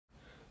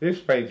This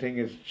painting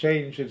is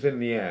change is in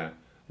the air,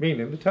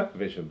 meaning the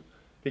television,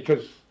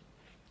 because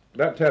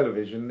that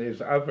television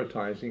is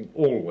advertising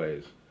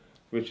always,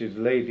 which is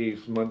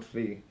ladies'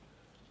 monthly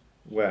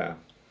wear,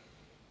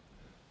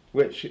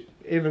 which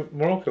in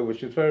Morocco,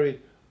 which is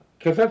very,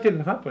 because that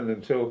didn't happen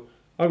until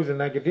I was in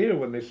Agadir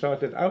when they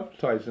started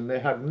advertising. They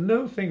had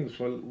no things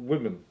for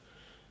women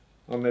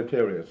on their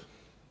periods,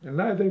 and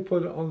now they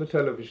put it on the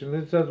television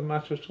and it doesn't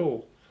matter at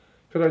all.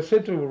 Because I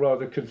said to a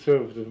rather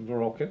conservative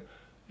Moroccan,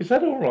 is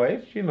that all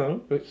right? You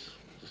know, it's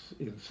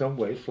in some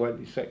ways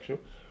slightly sexual.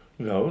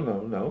 No,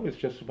 no, no, it's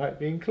just about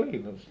being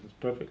clean. It's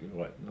perfectly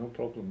right, no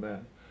problem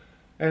there.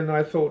 And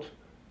I thought,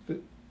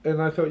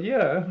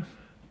 yeah,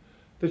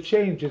 the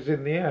change is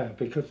in the air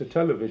because the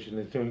television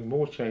is doing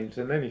more change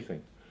than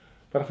anything.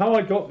 But how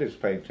I got this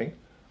painting,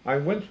 I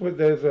went with,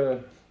 there's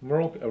a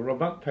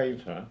Rabat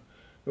painter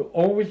who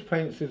always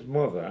paints his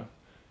mother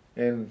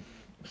in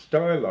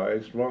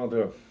stylized,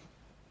 rather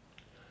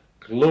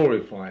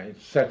glorified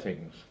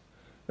settings.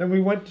 Then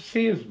we went to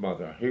see his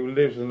mother, who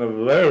lives in a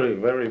very,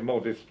 very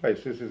modest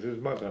place. This is his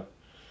mother,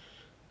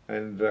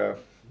 and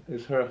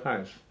it's her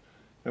house.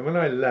 And when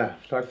I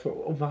left, I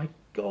thought, oh my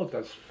God,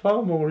 that's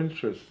far more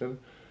interesting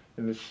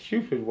in the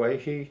stupid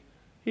way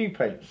he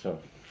paints her.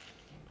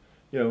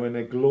 You know, in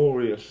a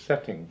glorious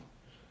setting,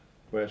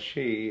 where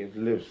she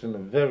lives in a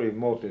very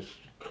modest,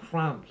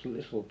 cramped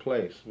little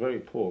place, very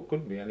poor,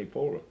 couldn't be any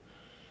poorer.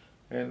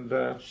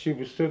 And she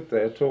was stood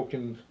there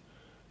talking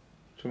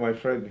to my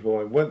friend who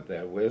I went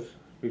there with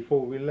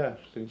before we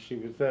left, and she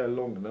was there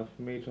long enough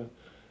for me to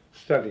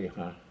study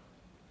her.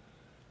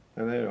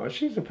 And anyway,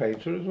 she's a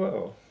painter as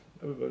well,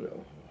 a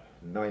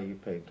naive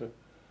painter,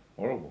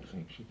 horrible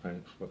thing she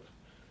paints, but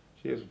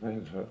she is a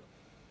painter.